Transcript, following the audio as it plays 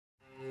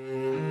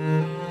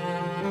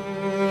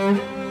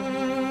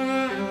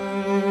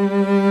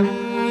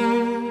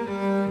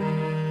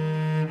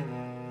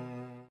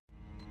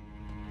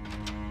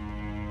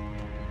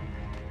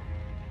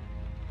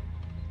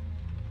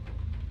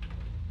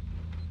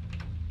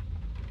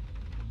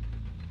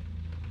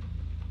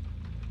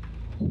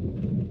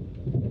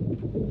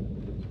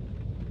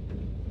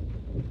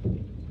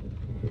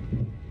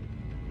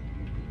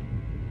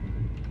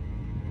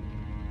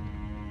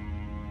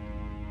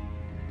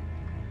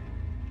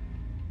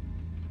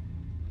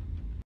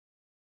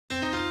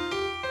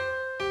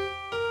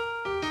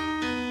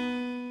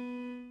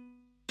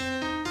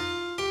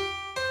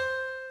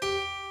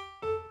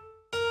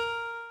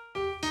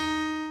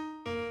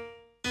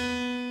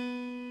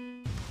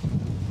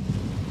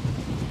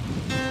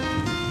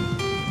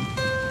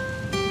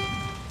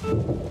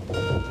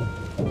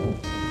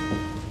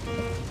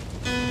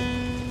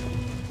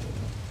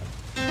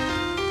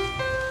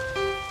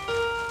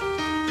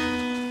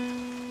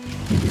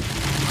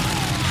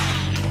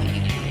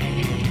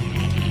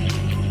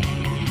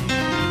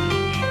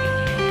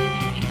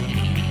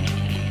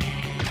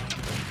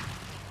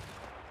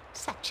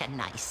Such a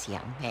nice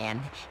young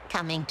man,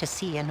 coming to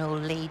see an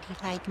old lady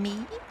like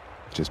me.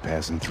 Just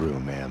passing through,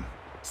 ma'am.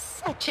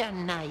 Such a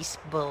nice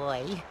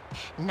boy.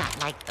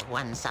 Not like the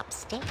ones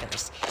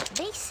upstairs.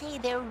 They say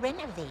they're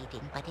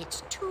renovating, but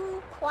it's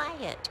too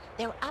quiet.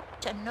 They're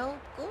up to no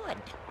good.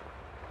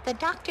 The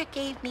doctor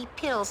gave me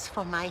pills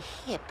for my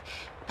hip,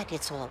 but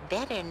it's all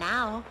better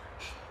now.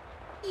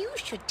 You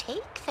should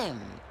take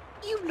them.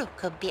 You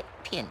look a bit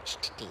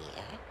pinched,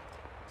 dear.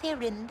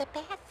 They're in the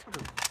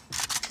bathroom.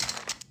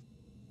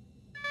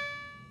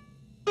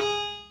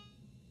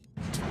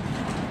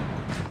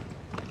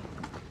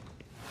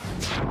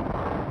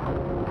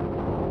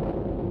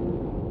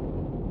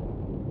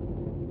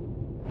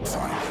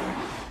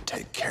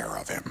 Take care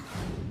of him.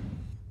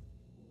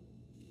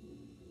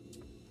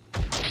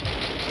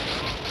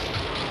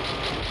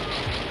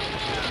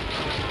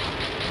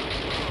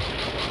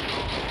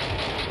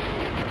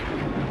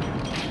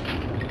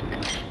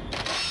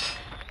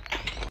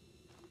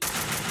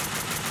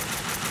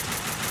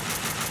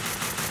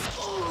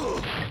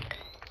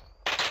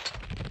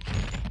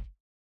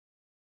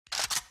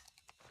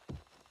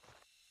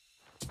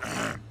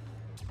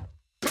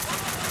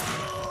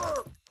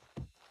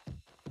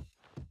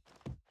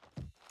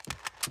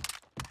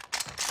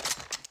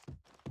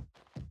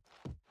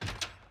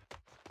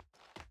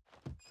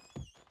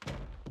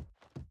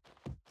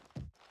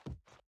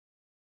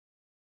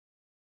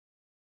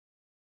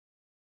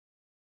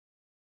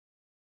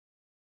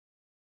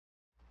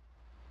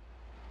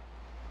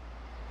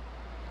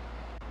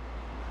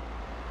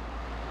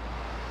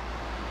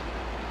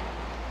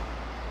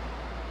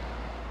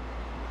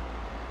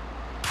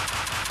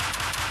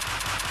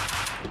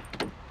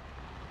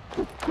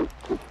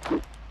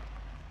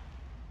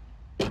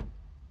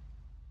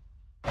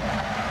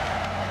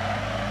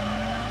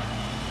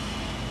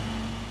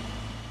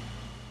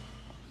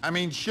 I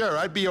mean, sure,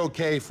 I'd be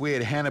okay if we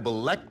had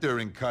Hannibal Lecter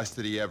in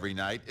custody every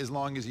night, as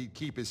long as he'd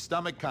keep his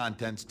stomach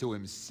contents to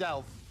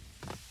himself.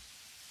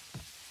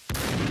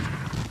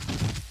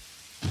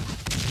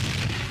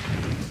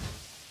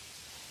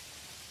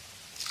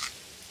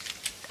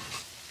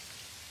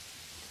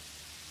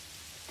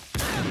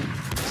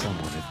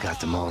 Someone had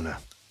got to Mona.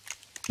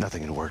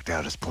 Nothing had worked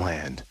out as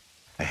planned.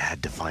 I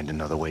had to find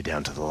another way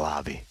down to the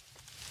lobby.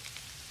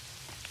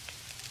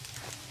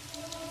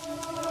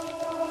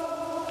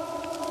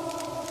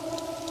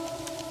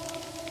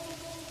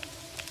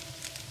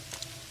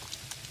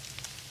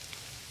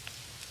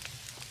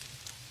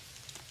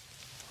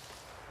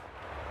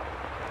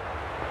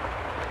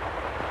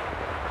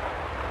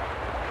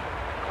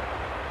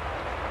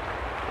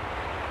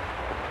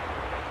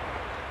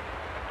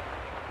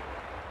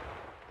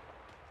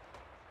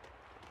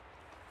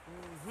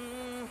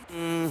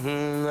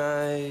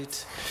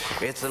 Night,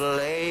 it's a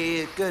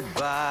late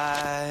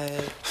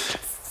goodbye.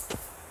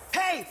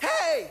 Hey,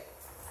 hey!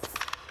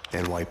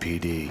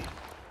 NYPD.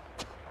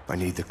 I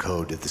need the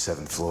code to the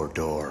 7th floor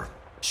door.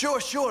 Sure,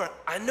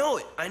 I know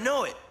it.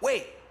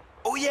 Wait,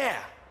 oh yeah,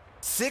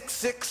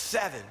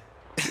 667.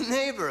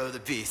 Neighbor of the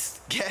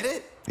beast, get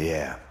it?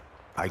 Yeah,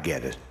 I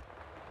get it.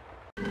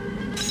 The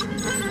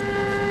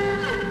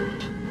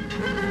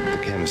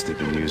chemist had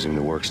been using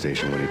the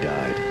workstation when he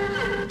died.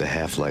 The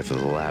half-life of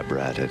the lab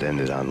rat had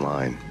ended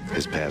online,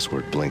 his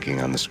password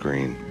blinking on the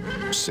screen.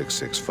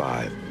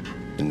 665,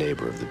 the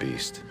neighbor of the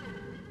beast.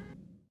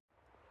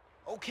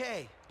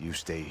 Okay. You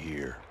stay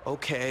here.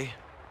 Okay.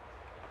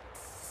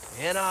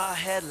 In our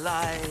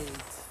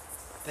headlights,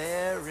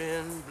 there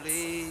in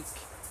bleak.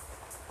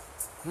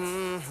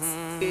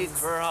 We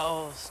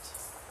crossed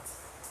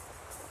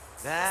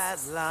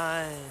that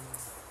line.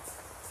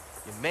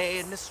 You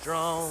made me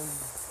strong.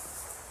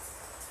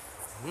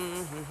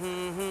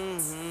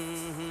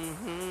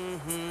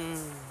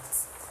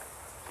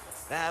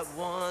 That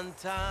one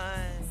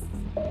time.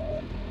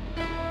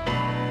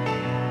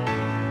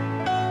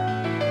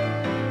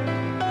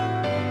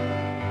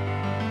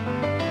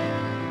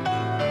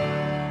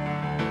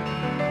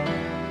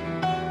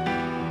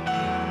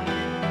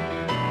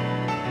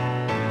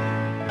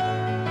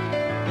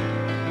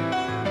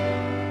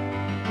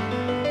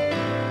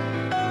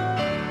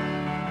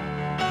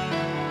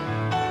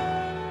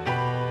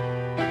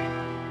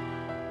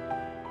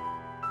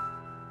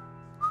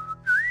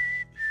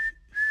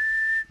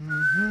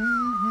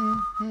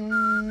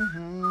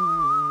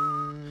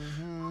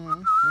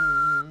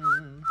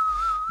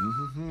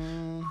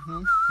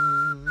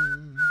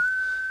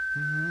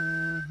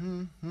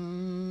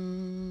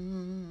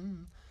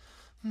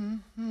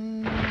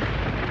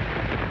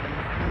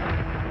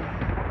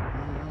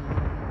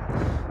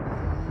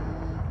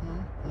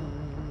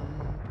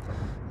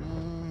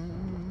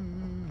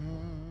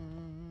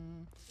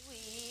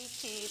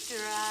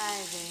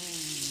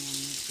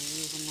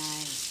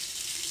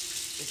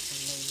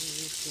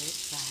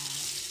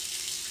 goodbye.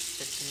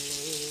 Such a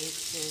late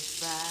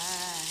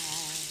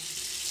goodbye.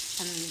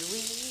 And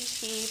we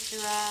keep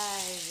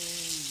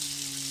driving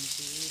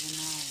to the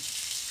night.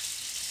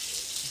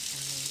 Such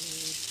a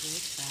late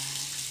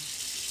goodbye.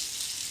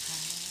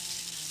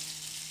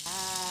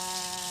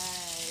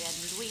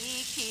 And we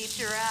keep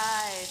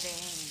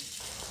driving.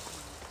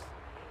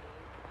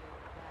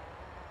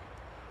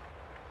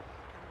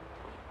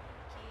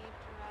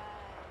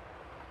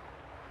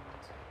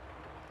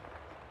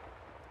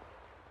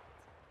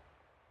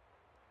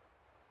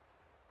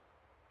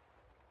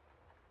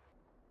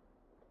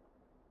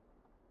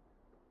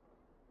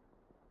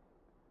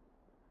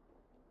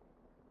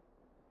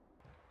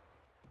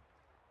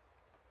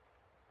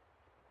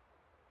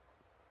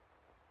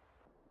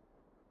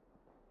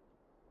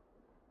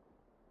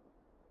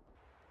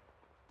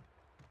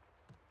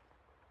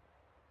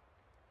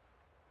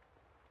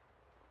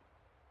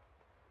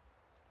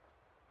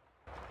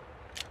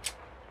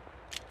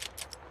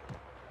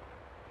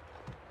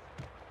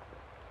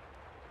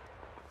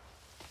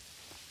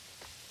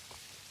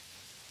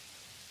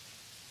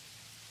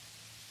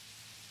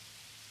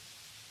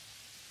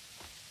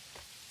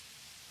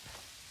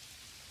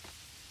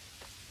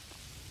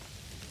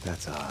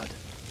 That's odd.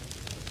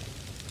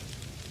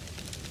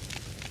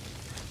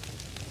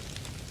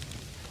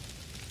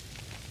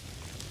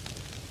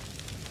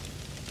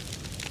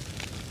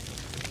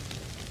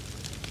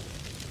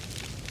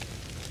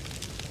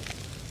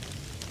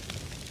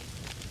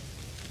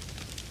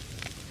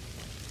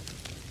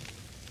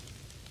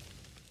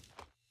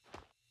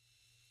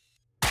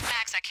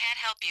 Max, I can't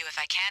help you if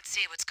I can't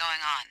see what's going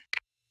on.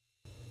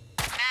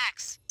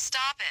 Max,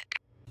 stop it.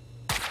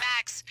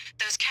 Max,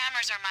 those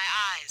cameras are my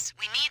eyes.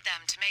 We need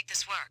them to make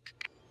this work.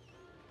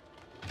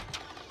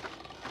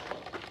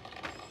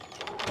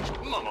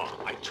 Mama,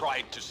 I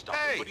tried to stop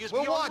Hey, it, but he is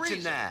we're beyond watching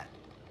reason. that.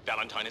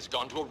 Valentine has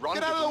gone to a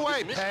rendezvous out of the with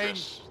way, his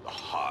mistress, the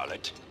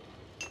harlot.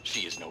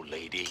 She is no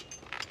lady.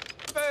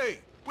 Hey,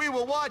 we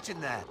were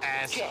watching that.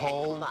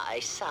 Asshole. Jack, my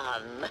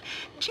son.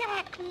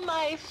 Jack,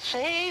 my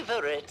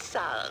favorite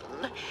son.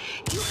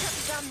 You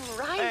have done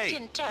right Hey,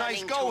 in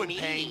turning nice going, to me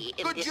Payne.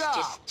 in Good this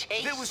job.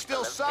 If it was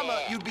still distasteful summer,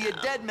 affair. you'd be a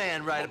dead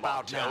man right Mama,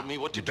 about tell now. me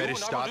what to You do better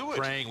and I stop will do it.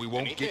 praying we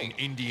won't get Anything. an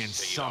Indian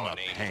Save summer, our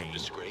name from Payne.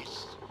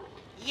 disgrace.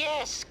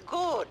 Yes,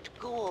 good,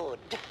 good.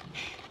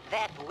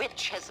 That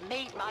witch has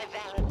made my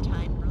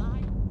Valentine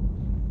blind.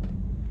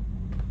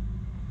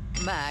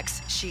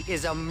 Max, she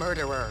is a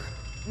murderer.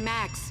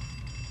 Max,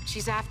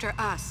 she's after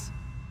us.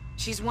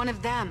 She's one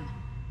of them.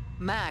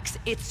 Max,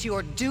 it's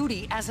your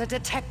duty as a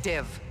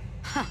detective.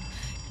 Huh.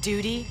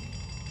 Duty?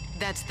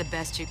 That's the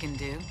best you can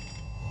do?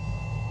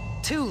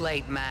 Too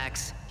late,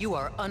 Max. You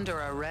are under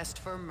arrest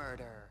for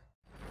murder.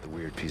 The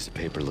weird piece of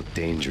paper looked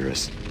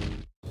dangerous.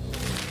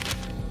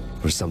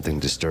 There was something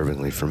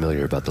disturbingly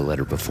familiar about the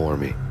letter before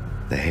me.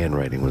 The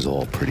handwriting was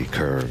all pretty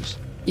curves.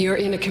 You're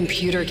in a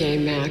computer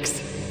game,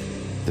 Max.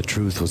 The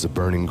truth was a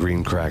burning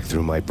green crack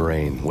through my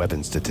brain,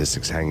 weapon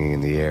statistics hanging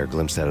in the air,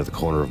 glimpsed out of the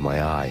corner of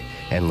my eye,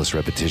 endless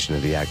repetition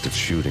of the act of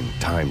shooting,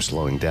 time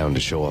slowing down to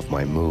show off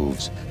my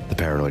moves, the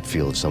paranoid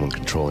feel of someone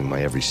controlling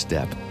my every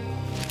step.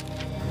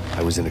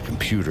 I was in a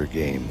computer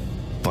game.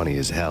 Funny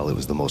as hell, it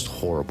was the most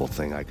horrible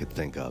thing I could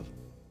think of.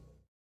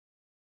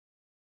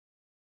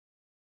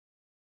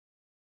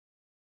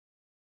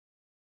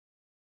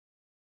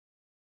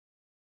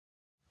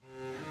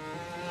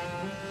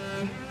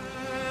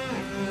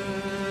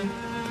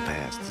 The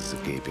past is a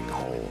gaping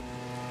hole.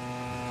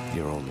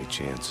 Your only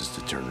chance is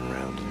to turn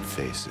around and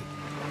face it.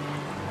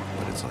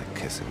 But it's like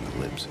kissing the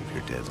lips of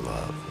your dead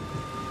love.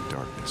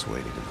 Darkness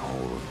waiting in the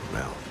hole of your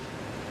mouth.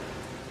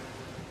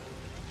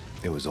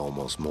 It was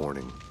almost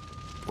morning,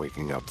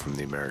 waking up from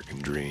the American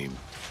dream.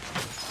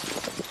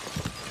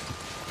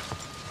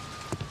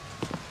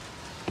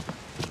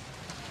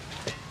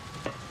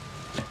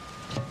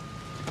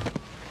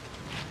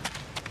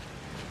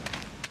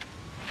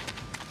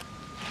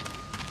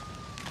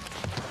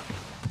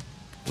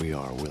 We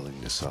are willing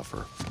to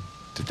suffer,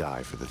 to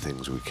die for the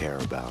things we care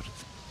about,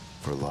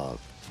 for love,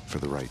 for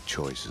the right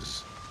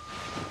choices.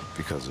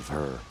 Because of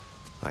her,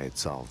 I had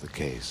solved the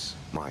case,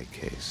 my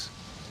case,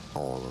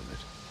 all of it.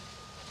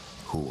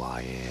 Who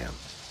I am.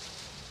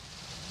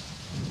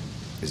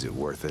 Is it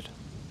worth it?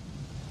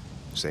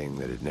 Saying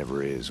that it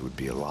never is would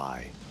be a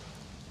lie.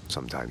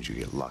 Sometimes you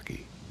get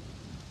lucky.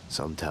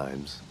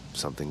 Sometimes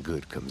something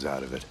good comes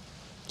out of it.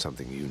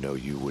 Something you know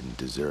you wouldn't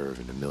deserve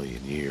in a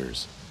million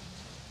years.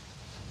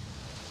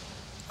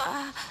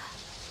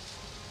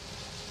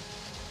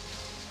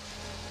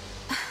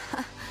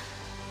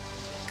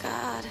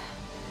 God,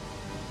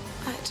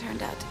 I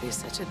turned out to be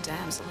such a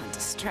damsel in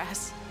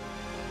distress.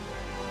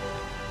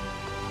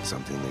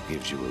 Something that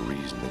gives you a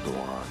reason to go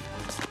on.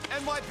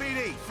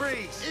 NYPD,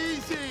 freeze!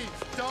 Easy!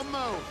 Don't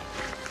move!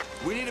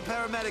 We need a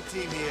paramedic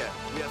team here.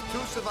 We have 2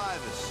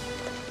 survivors.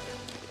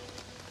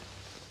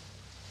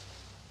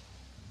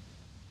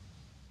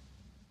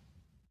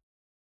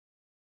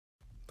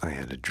 I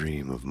had a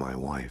dream of my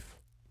wife.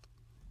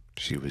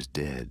 She was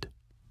dead,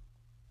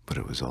 but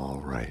it was all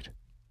right.